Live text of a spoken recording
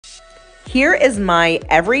Here is my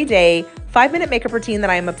everyday 5-minute makeup routine that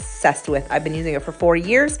I am obsessed with. I've been using it for 4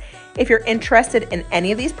 years. If you're interested in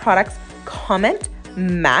any of these products, comment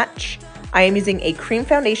match. I am using a cream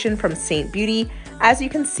foundation from Seint Beauty. As you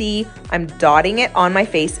can see, I'm dotting it on my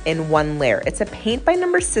face in one layer. It's a paint by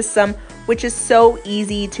number system, which is so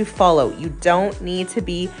easy to follow. You don't need to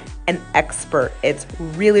be an expert. It's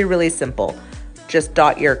really, really simple. Just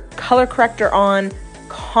dot your color corrector on,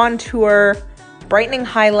 contour, brightening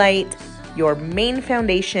highlight, your main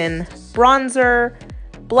foundation, bronzer,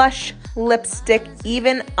 blush, lipstick,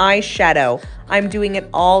 even eyeshadow. I'm doing it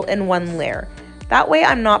all in one layer. That way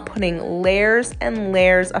I'm not putting layers and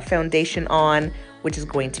layers of foundation on, which is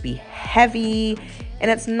going to be heavy, and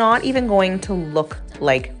it's not even going to look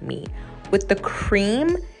like me. With the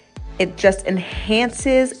cream, it just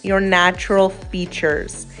enhances your natural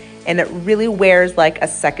features, and it really wears like a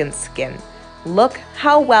second skin. Look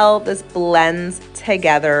how well this blends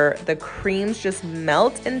together. The creams just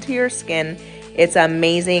melt into your skin. It's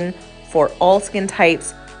amazing for all skin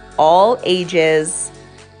types, all ages,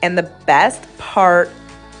 and the best part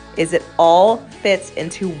is it all fits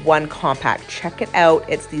into one compact. Check it out.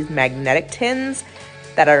 It's these magnetic tins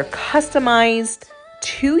that are customized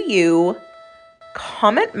to you.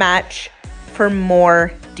 Comment match for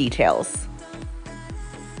more details.